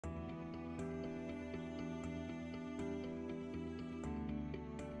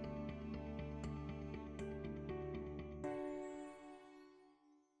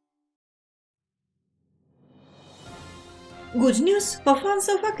Good news for fans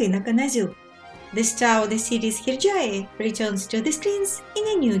of Akın Akınözü. The star of the series Hercai returns to the screens in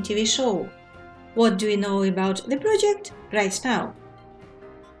a new TV show. What do we know about the project right now?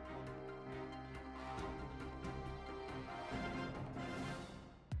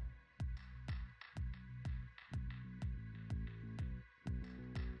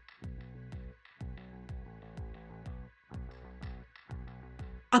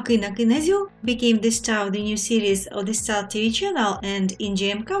 Akın Akınözü became the star of the new series of the Star TV channel and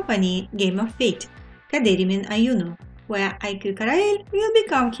in-game company Game of Fate, Kaderimin Ayunu, where Öykü Karayel will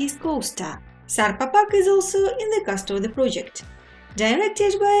become his co-star. Sarp is also in the cast of the project.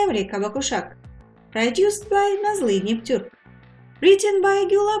 Directed by Emre Kabakuşak. Produced by Nazlı Neptürk. Written by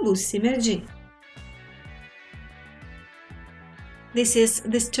Gülabuz Simerci. This is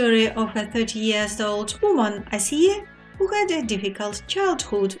the story of a 30-year-old woman, Asiye, who had a difficult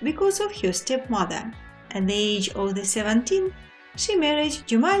childhood because of her stepmother. At the age of 17, she married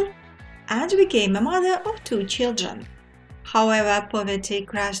Jumal and became a mother of 2 children. However, poverty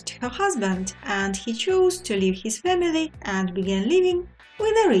crushed her husband and he chose to leave his family and began living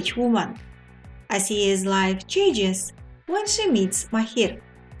with a rich woman. Asiye's life changes when she meets Mahir.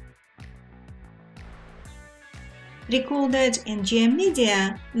 Recorded in GM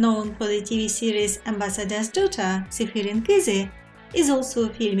Media, known for the TV series Ambassador's Daughter, Seferin Kızı, is also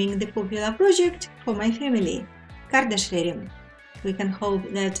filming the popular project For My Family, Kardeşlerim. We can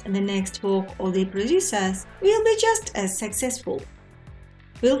hope that the next work of the producers will be just as successful.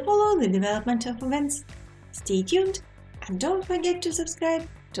 We'll follow the development of events. Stay tuned and don't forget to subscribe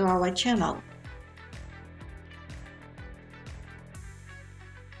to our channel.